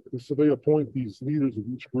 so they appoint these leaders of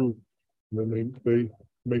each group, and then they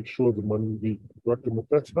make sure the money be recommended.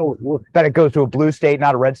 That's how it works. That it goes to a blue state,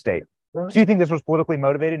 not a red state. Right. Do you think this was politically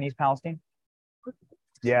motivated in East Palestine?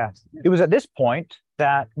 Yeah. It was at this point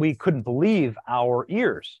that we couldn't believe our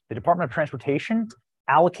ears. The Department of Transportation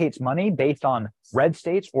allocates money based on red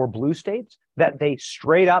states or blue states, that they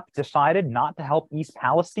straight up decided not to help East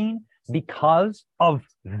Palestine because of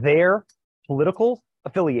their political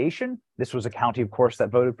affiliation. This was a county, of course, that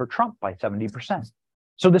voted for Trump by 70%.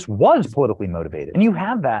 So this was politically motivated. And you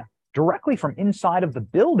have that directly from inside of the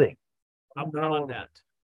building. How about that?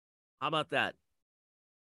 How about that?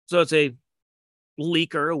 So it's a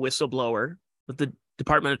leaker, a whistleblower with the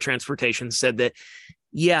Department of Transportation said that,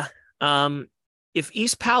 if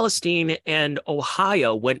East Palestine and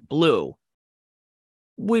Ohio went blue,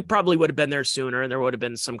 we probably would have been there sooner, and there would have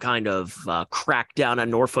been some kind of crackdown on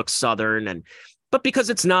Norfolk Southern. But because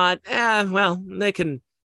it's not, they can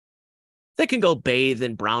go bathe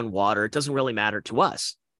in brown water. It doesn't really matter to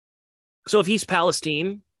us. So if East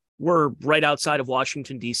Palestine were right outside of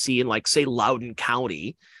Washington, D.C., in, like, say, Loudoun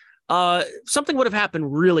County, something would have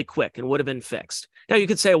happened really quick and would have been fixed. Now, you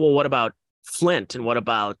could say, well, what about Flint? And what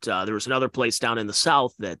about there was another place down in the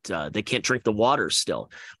South that they can't drink the water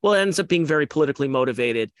still? Well, it ends up being very politically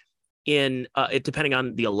motivated in it, depending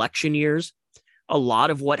on the election years. A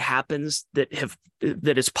lot of what happens that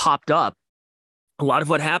has popped up, a lot of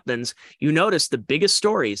what happens, you notice the biggest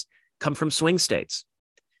stories come from swing states.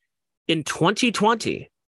 In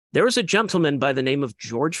 2020, there was a gentleman by the name of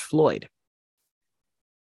George Floyd.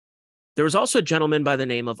 There was also a gentleman by the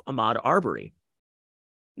name of Ahmaud Arbery.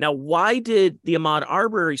 Now, why did the Ahmaud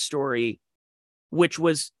Arbery story, which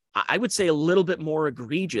was, I would say, a little bit more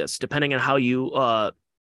egregious, depending on how you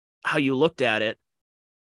looked at it,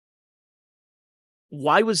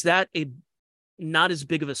 why was that not as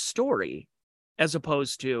big of a story as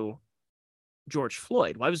opposed to George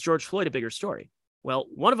Floyd? Why was George Floyd a bigger story? Well,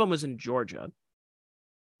 one of them was in Georgia,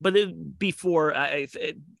 but before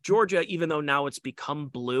Georgia, even though now it's become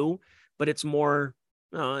blue, but it's more.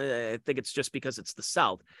 I think it's just because it's the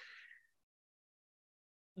South.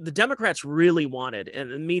 The Democrats really wanted,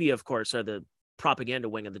 and the media, of course, are the propaganda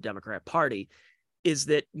wing of the Democrat Party, is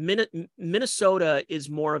that Minnesota is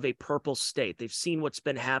more of a purple state. They've seen what's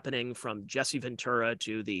been happening from Jesse Ventura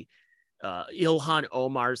to the Ilhan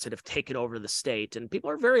Omars that have taken over the state, and people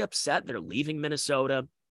are very upset. They're leaving Minnesota.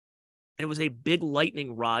 And it was a big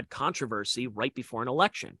lightning rod controversy right before an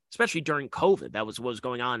election, especially during COVID. That was what was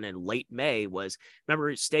going on in late May. Was,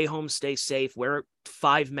 remember, stay home, stay safe, wear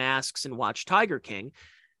 5 masks, and watch Tiger King.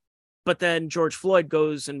 But then George Floyd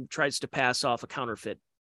goes and tries to pass off a counterfeit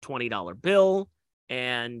 $20 bill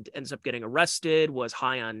and ends up getting arrested, was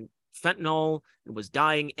high on fentanyl, and was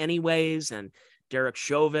dying anyways. And Derek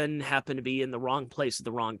Chauvin happened to be in the wrong place at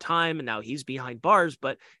the wrong time, and now he's behind bars,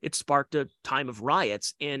 but it sparked a time of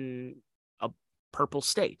riots in a purple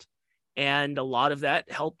state. And a lot of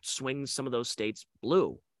that helped swing some of those states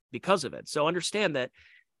blue because of it. So understand that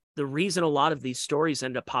the reason a lot of these stories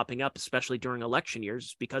end up popping up, especially during election years,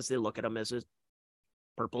 is because they look at them as a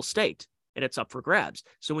purple state, and it's up for grabs.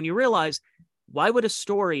 So when you realize, why would a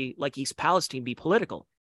story like East Palestine be political?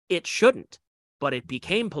 It shouldn't, but it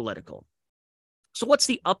became political. So what's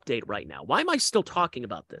the update right now? Why am I still talking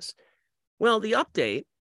about this? Well, the update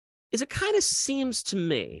is, it kind of seems to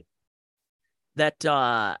me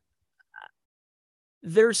that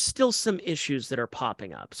there's still some issues that are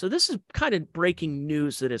popping up. So this is kind of breaking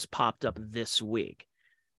news that has popped up this week.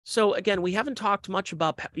 So again, we haven't talked much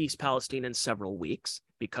about East Palestine in several weeks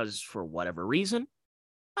because, for whatever reason,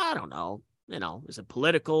 I don't know, is it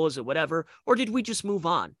political? Is it whatever? Or did we just move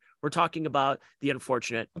on? We're talking about the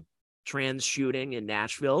unfortunate trans shooting in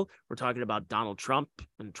Nashville. We're talking about Donald Trump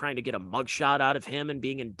and trying to get a mugshot out of him and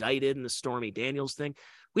being indicted in the Stormy Daniels thing.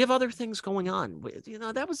 We have other things going on.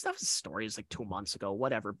 That was stories like 2 months ago,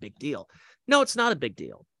 whatever, big deal. No, it's not a big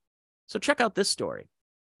deal. So check out this story.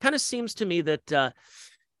 Kind of seems to me that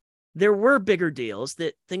there were bigger deals,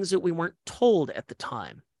 that things that we weren't told at the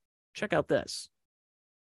time. Check out this.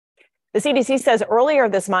 The CDC says earlier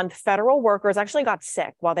this month, federal workers actually got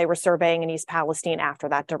sick while they were surveying in East Palestine after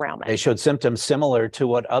that derailment. They showed symptoms similar to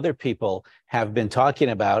what other people have been talking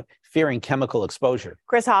about, fearing chemical exposure.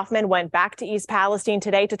 Chris Hoffman went back to East Palestine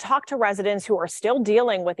today to talk to residents who are still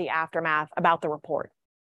dealing with the aftermath about the report.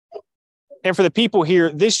 And for the people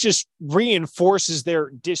here, this just reinforces their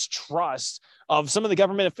distrust of some of the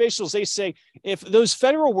government officials. They say, if those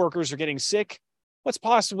federal workers are getting sick, what's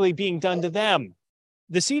possibly being done to them?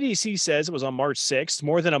 The CDC says it was on March 6th,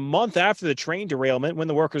 more than a month after the train derailment, when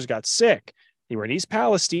the workers got sick. They were in East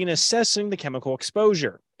Palestine assessing the chemical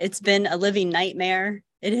exposure. It's been a living nightmare.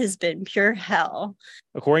 It has been pure hell.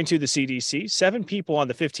 According to the CDC, 7 people on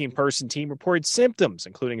the 15-person team reported symptoms,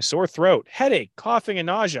 including sore throat, headache, coughing, and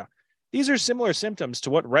nausea. These are similar symptoms to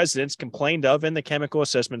what residents complained of in the chemical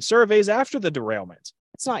assessment surveys after the derailment.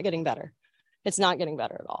 It's not getting better. It's not getting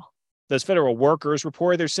better at all. Those federal workers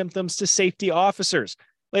reported their symptoms to safety officers.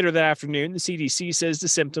 Later that afternoon, the CDC says the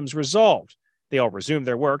symptoms resolved. They all resumed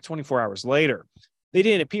their work 24 hours later. They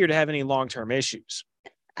didn't appear to have any long-term issues.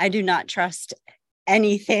 I do not trust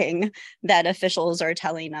anything that officials are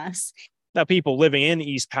telling us. Now, people living in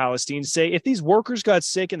East Palestine say if these workers got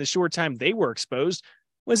sick in the short time they were exposed,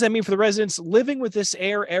 what does that mean for the residents living with this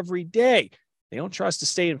air every day? They don't trust the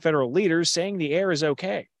state and federal leaders saying the air is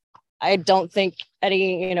okay. I don't think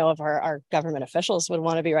any, of our government officials would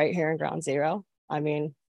want to be right here in Ground Zero. I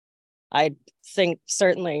mean, I think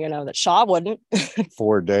certainly, that Shaw wouldn't.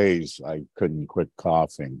 4 days, I couldn't quit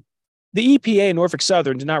coughing. The EPA and Norfolk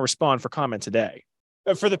Southern did not respond for comment today.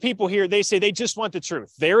 For the people here, they say they just want the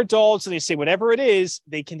truth. They're adults, and they say whatever it is,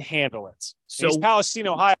 they can handle it. So East Palestine,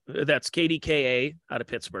 Ohio. That's KDKA out of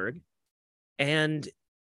Pittsburgh. And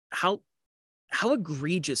how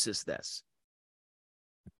egregious is this?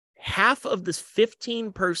 Half of this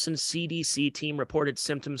 15-person CDC team reported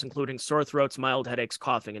symptoms including sore throats, mild headaches,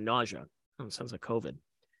 coughing, and nausea. Oh, sounds like COVID.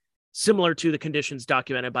 Similar to the conditions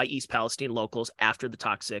documented by East Palestine locals after the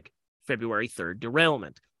toxic February 3rd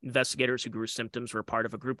derailment. Investigators who grew symptoms were part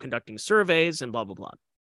of a group conducting surveys and blah, blah, blah.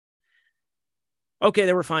 Okay,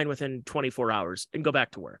 they were fine within 24 hours and go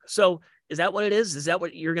back to work. So is that what it is? Is that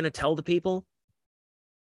what you're going to tell the people?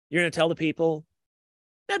 You're going to tell the people,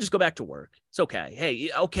 yeah, just go back to work. It's okay. Hey,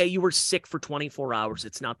 okay, you were sick for 24 hours.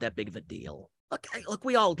 It's not that big of a deal. Look,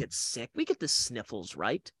 we all get sick. We get the sniffles,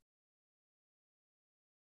 right?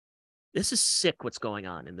 This is sick what's going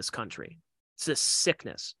on in this country. It's a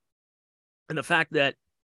sickness. And the fact that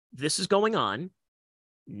this is going on,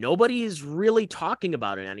 nobody is really talking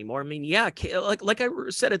about it anymore. I mean, yeah, like I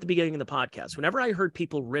said at the beginning of the podcast, whenever I heard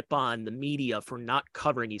people rip on the media for not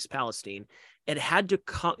covering East Palestine, it had to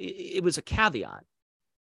come, it was a caveat.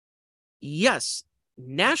 Yes,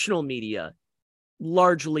 national media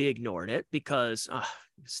largely ignored it because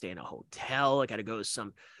stay in a hotel. I got to go to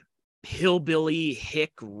some hillbilly,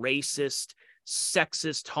 hick, racist,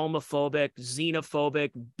 sexist, homophobic,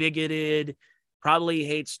 xenophobic, bigoted, probably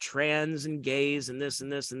hates trans and gays and this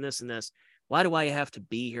and this and this and this. Why do I have to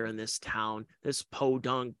be here in this town, this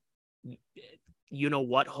podunk,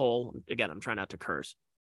 what hole? Again, I'm trying not to curse.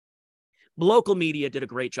 Local media did a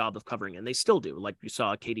great job of covering it, and they still do. Like you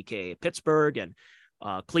saw KDK Pittsburgh and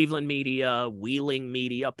Cleveland media, Wheeling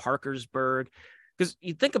media, Parkersburg. Because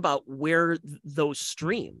you think about where those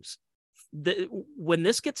streams, when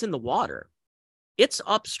this gets in the water, it's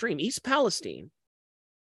upstream. East Palestine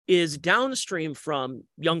is downstream from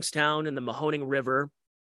Youngstown and the Mahoning River,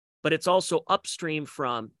 but it's also upstream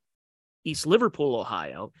from East Liverpool,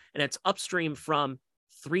 Ohio, and it's upstream from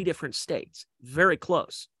 3 different states, very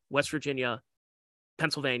close: West Virginia,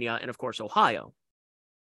 Pennsylvania, and of course, Ohio.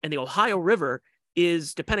 And the Ohio River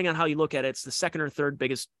is, depending on how you look at it, it's the 2nd or 3rd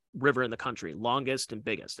biggest river in the country, longest and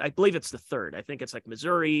biggest. I believe it's the 3rd. I think it's like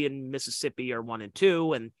Missouri and Mississippi are 1 and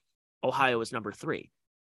 2, and Ohio is number 3.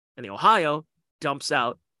 And the Ohio dumps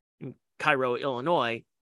out in Cairo, Illinois,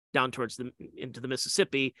 down towards into the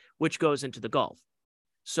Mississippi, which goes into the Gulf.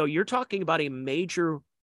 So you're talking about a major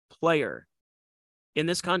player in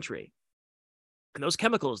this country. And those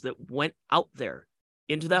chemicals that went out there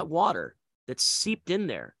into that water that seeped in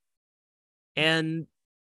there. And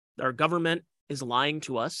our government is lying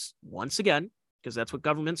to us once again, because that's what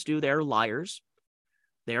governments do. They're liars.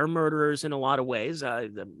 They're murderers in a lot of ways.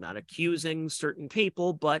 I'm not accusing certain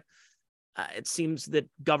people, but it seems that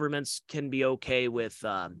governments can be okay with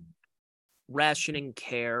rationing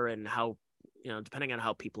care and how, depending on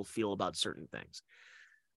how people feel about certain things.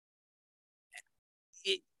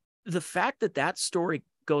 the fact that that story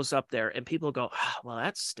goes up there and people go, well,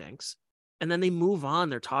 that stinks. And then they move on.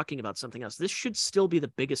 They're talking about something else. This should still be the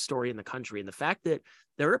biggest story in the country. And the fact that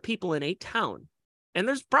there are people in a town, and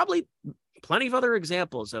there's probably plenty of other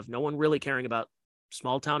examples of no one really caring about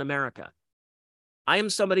small town America. I am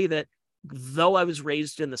somebody that, though I was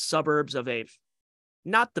raised in the suburbs of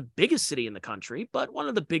not the biggest city in the country, but one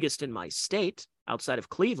of the biggest in my state outside of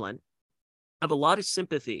Cleveland, I have a lot of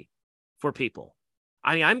sympathy for people.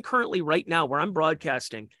 I mean, I'm currently right now where I'm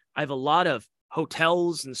broadcasting, I have a lot of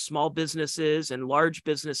hotels and small businesses and large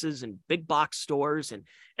businesses and big box stores and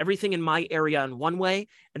everything in my area in one way.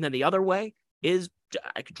 And then the other way is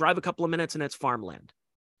I could drive a couple of minutes and it's farmland.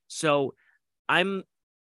 So I'm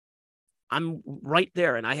right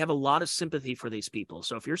there and I have a lot of sympathy for these people.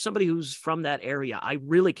 So if you're somebody who's from that area, I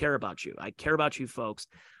really care about you. I care about you folks.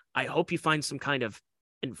 I hope you find some kind of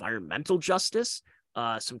environmental justice,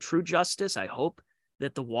 some true justice. I hope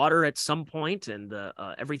that the water at some point and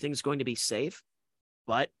everything's going to be safe.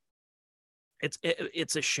 But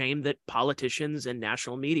it's a shame that politicians and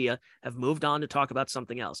national media have moved on to talk about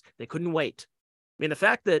something else. They couldn't wait. I mean, the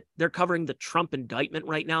fact that they're covering the Trump indictment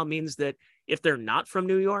right now means that if they're not from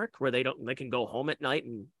New York, where they can go home at night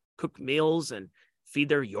and cook meals and feed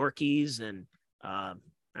their Yorkies and I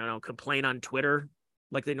don't know, complain on Twitter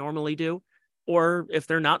like they normally do. Or if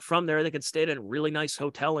they're not from there, they could stay at a really nice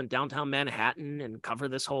hotel in downtown Manhattan and cover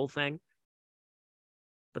this whole thing.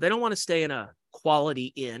 But they don't want to stay in a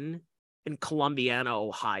Quality Inn in Columbiana,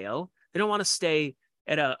 Ohio. They don't want to stay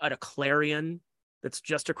at a Clarion that's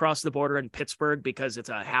just across the border in Pittsburgh because it's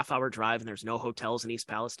a half-hour drive and there's no hotels in East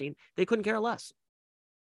Palestine. They couldn't care less.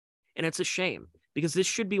 And it's a shame because this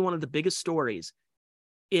should be one of the biggest stories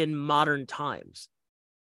in modern times.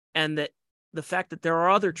 And that the fact that there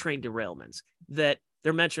are other train derailments that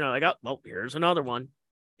they're mentioning, like, oh, well, here's another one.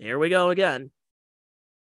 Here we go again.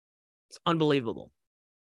 It's unbelievable.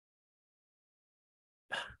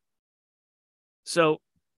 So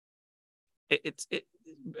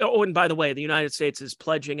oh, and by the way, the United States is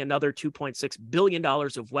pledging another $2.6 billion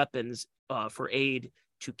of weapons for aid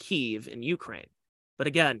to Kyiv in Ukraine. But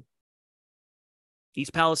again,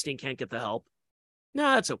 East Palestine can't get the help. No,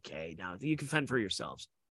 that's okay. Now you can fend for yourselves.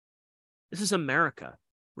 This is America.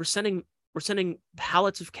 We're sending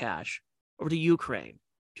pallets of cash over to Ukraine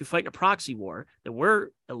to fight in a proxy war that we're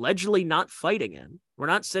allegedly not fighting in. We're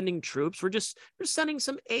not sending troops. We're sending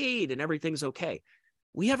some aid and everything's okay.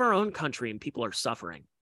 We have our own country and people are suffering.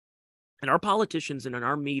 And our politicians and in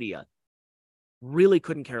our media really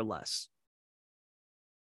couldn't care less.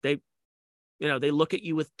 They look at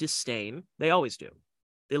you with disdain. They always do.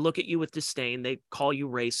 They look at you with disdain. They call you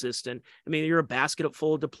racist. And I mean, you're a basket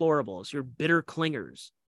full of deplorables. You're bitter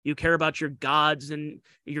clingers. You care about your gods and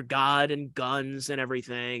your God and guns and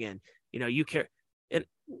everything. And, you care. And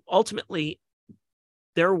ultimately,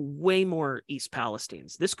 there are way more East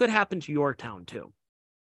Palestinians. This could happen to your town too.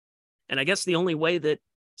 And I guess the only way that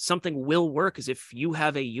something will work is if you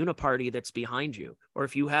have a uniparty that's behind you, or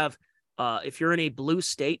if you have, if you're in a blue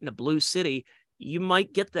state in a blue city, you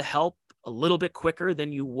might get the help a little bit quicker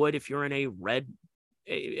than you would if you're in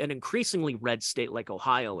an increasingly red state like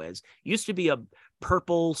Ohio is. It used to be a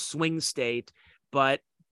purple swing state, but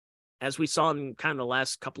as we saw in kind of the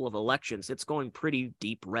last couple of elections, it's going pretty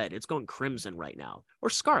deep red. It's going crimson right now, or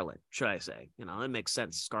scarlet, should I say? It makes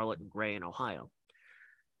sense. Scarlet and gray in Ohio.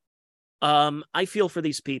 I feel for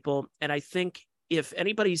these people, and I think if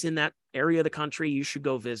anybody's in that area of the country, you should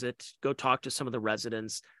go visit, go talk to some of the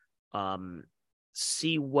residents,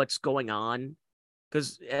 see what's going on.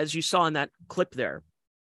 Because as you saw in that clip there,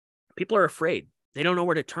 people are afraid. They don't know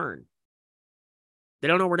where to turn. They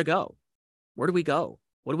don't know where to go. Where do we go?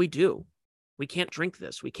 What do we do? We can't drink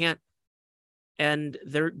this. We can't. And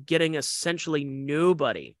they're getting essentially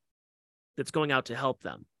nobody that's going out to help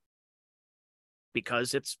them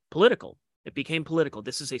because it's political. It became political.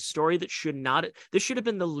 This is a story that this should have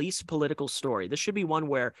been the least political story. This should be one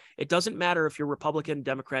where it doesn't matter if you're Republican,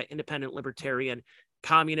 Democrat, Independent, Libertarian,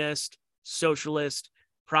 Communist, Socialist,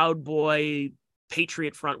 Proud Boy,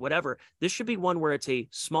 Patriot Front, whatever. This should be one where it's a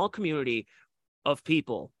small community of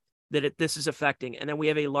people that this is affecting. And then we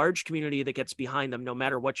have a large community that gets behind them, no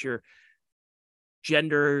matter what your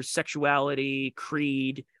gender, sexuality,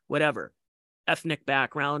 creed, whatever, ethnic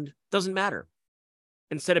background, doesn't matter.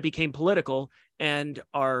 Instead, it became political, and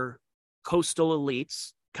our coastal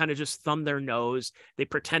elites kind of just thumbed their nose. They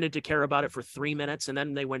pretended to care about it for 3 minutes, and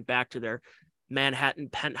then they went back to their Manhattan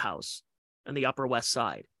penthouse on the Upper West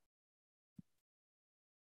Side.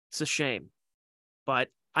 It's a shame, but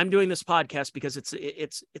I'm doing this podcast because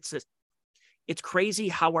it's crazy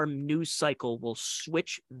how our news cycle will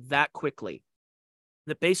switch that quickly.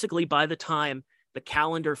 that basically by the time the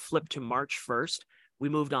calendar flipped to March 1st, we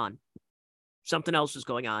moved on. Something else was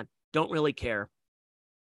going on. Don't really care.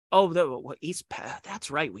 Oh, East Path.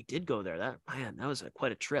 That's right. We did go there. That was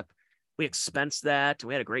quite a trip. We expensed that.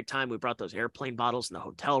 We had a great time. We brought those airplane bottles in the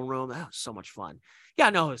hotel room. That was so much fun. Yeah,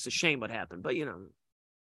 no, it's a shame what happened, but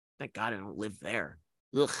thank God I don't live there.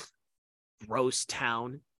 Ugh, gross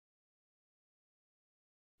town.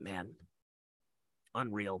 Man,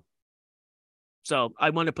 unreal. So I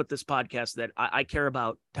want to put this podcast that I care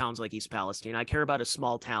about towns like East Palestine. I care about a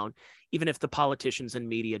small town, even if the politicians and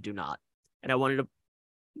media do not. And I wanted to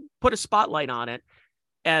put a spotlight on it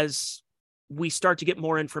as we start to get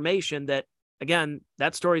more information that, again,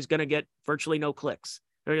 that story is going to get virtually no clicks.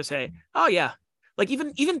 They're going to say, oh, yeah. Like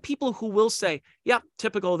even people who will say, yeah,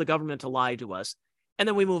 typical of the government to lie to us. And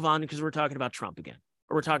then we move on because we're talking about Trump again,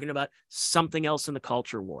 or we're talking about something else in the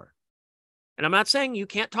culture war. And I'm not saying you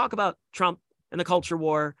can't talk about Trump and the culture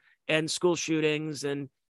war and school shootings and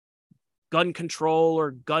gun control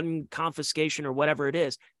or gun confiscation or whatever it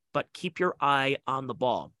is, but keep your eye on the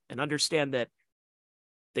ball and understand that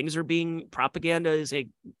propaganda is a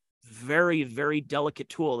very, very delicate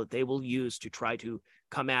tool that they will use to try to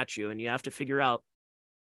come at you. And you have to figure out,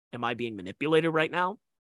 am I being manipulated right now?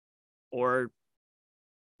 Or,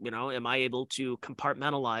 am I able to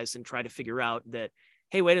compartmentalize and try to figure out that,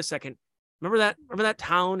 hey, wait a second. Remember that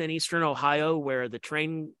town in Eastern Ohio where the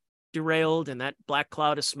train derailed and that black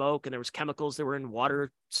cloud of smoke and there was chemicals that were in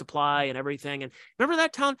water supply and everything. And remember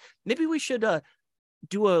that town? Maybe we should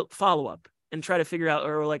do a follow-up and try to figure out,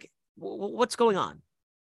 or like, what's going on?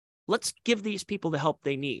 Let's give these people the help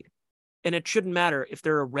they need. And it shouldn't matter if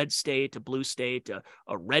they're a red state, a blue state,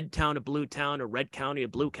 a red town, a blue town, a red county, a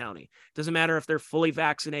blue county. It doesn't matter if they're fully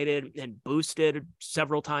vaccinated and boosted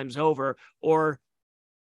several times over, or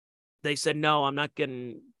they said, no, I'm not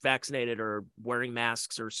getting vaccinated or wearing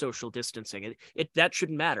masks or social distancing. That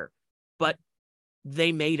shouldn't matter, but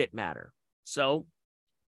they made it matter. So,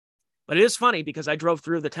 but it is funny because I drove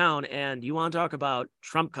through the town and you want to talk about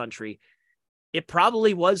Trump country. It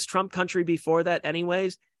probably was Trump country before that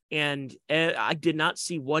anyways. And I did not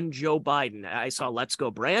see one Joe Biden. I saw Let's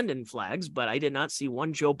Go Brandon flags, but I did not see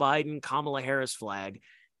one Joe Biden, Kamala Harris flag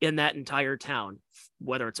in that entire town,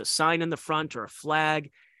 whether it's a sign in the front or a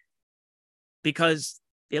flag, because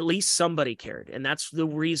at least somebody cared. And that's the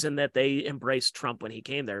reason that they embraced Trump when he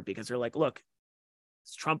came there, because they're like, look,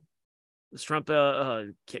 it's Trump, his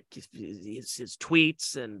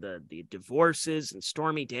tweets and the divorces and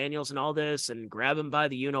Stormy Daniels and all this, and grab him by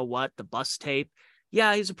the you-know-what, the bus tape.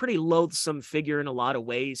 Yeah, he's a pretty loathsome figure in a lot of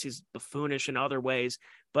ways. He's buffoonish in other ways,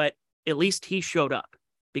 but at least he showed up,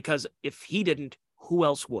 because if he didn't, who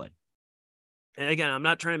else would? And again, I'm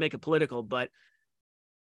not trying to make it political, but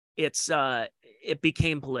it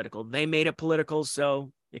became political. They made it political,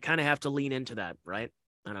 so you kind of have to lean into that, right?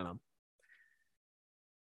 I don't know.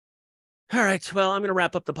 All right, well, I'm going to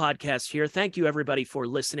wrap up the podcast here. Thank you, everybody, for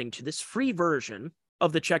listening to this free version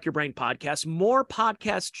of the Check Your Brain podcast. More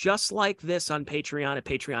podcasts just like this on Patreon at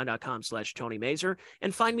patreon.com/Tony Mazer.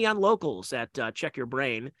 And find me on Locals at Check Your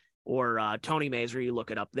Brain or Tony Mazer. You look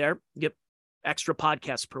it up there. Get extra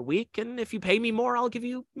podcasts per week. And if you pay me more, I'll give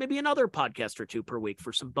you maybe another podcast or two per week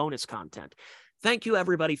for some bonus content. Thank you,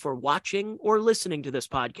 everybody, for watching or listening to this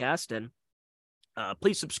podcast. And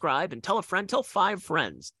please subscribe and tell a friend, tell 5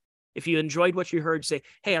 friends. If you enjoyed what you heard, say,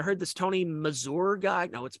 hey, I heard this Tony Mazur guy.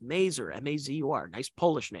 No, it's Mazer, M-A-Z-U-R. Nice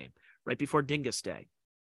Polish name, right before Dingus Day.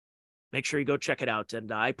 Make sure you go check it out.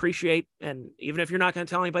 And I appreciate, and even if you're not going to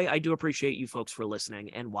tell anybody, I do appreciate you folks for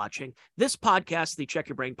listening and watching this podcast, the Check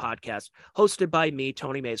Your Brain podcast, hosted by me,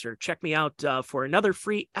 Tony Mazer. Check me out for another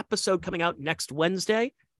free episode coming out next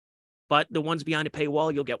Wednesday. But the ones behind a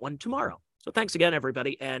paywall, you'll get one tomorrow. So thanks again,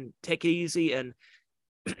 everybody, and take it easy. And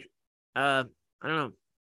I don't know.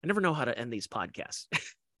 I never know how to end these podcasts.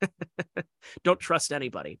 Don't trust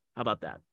anybody. How about that?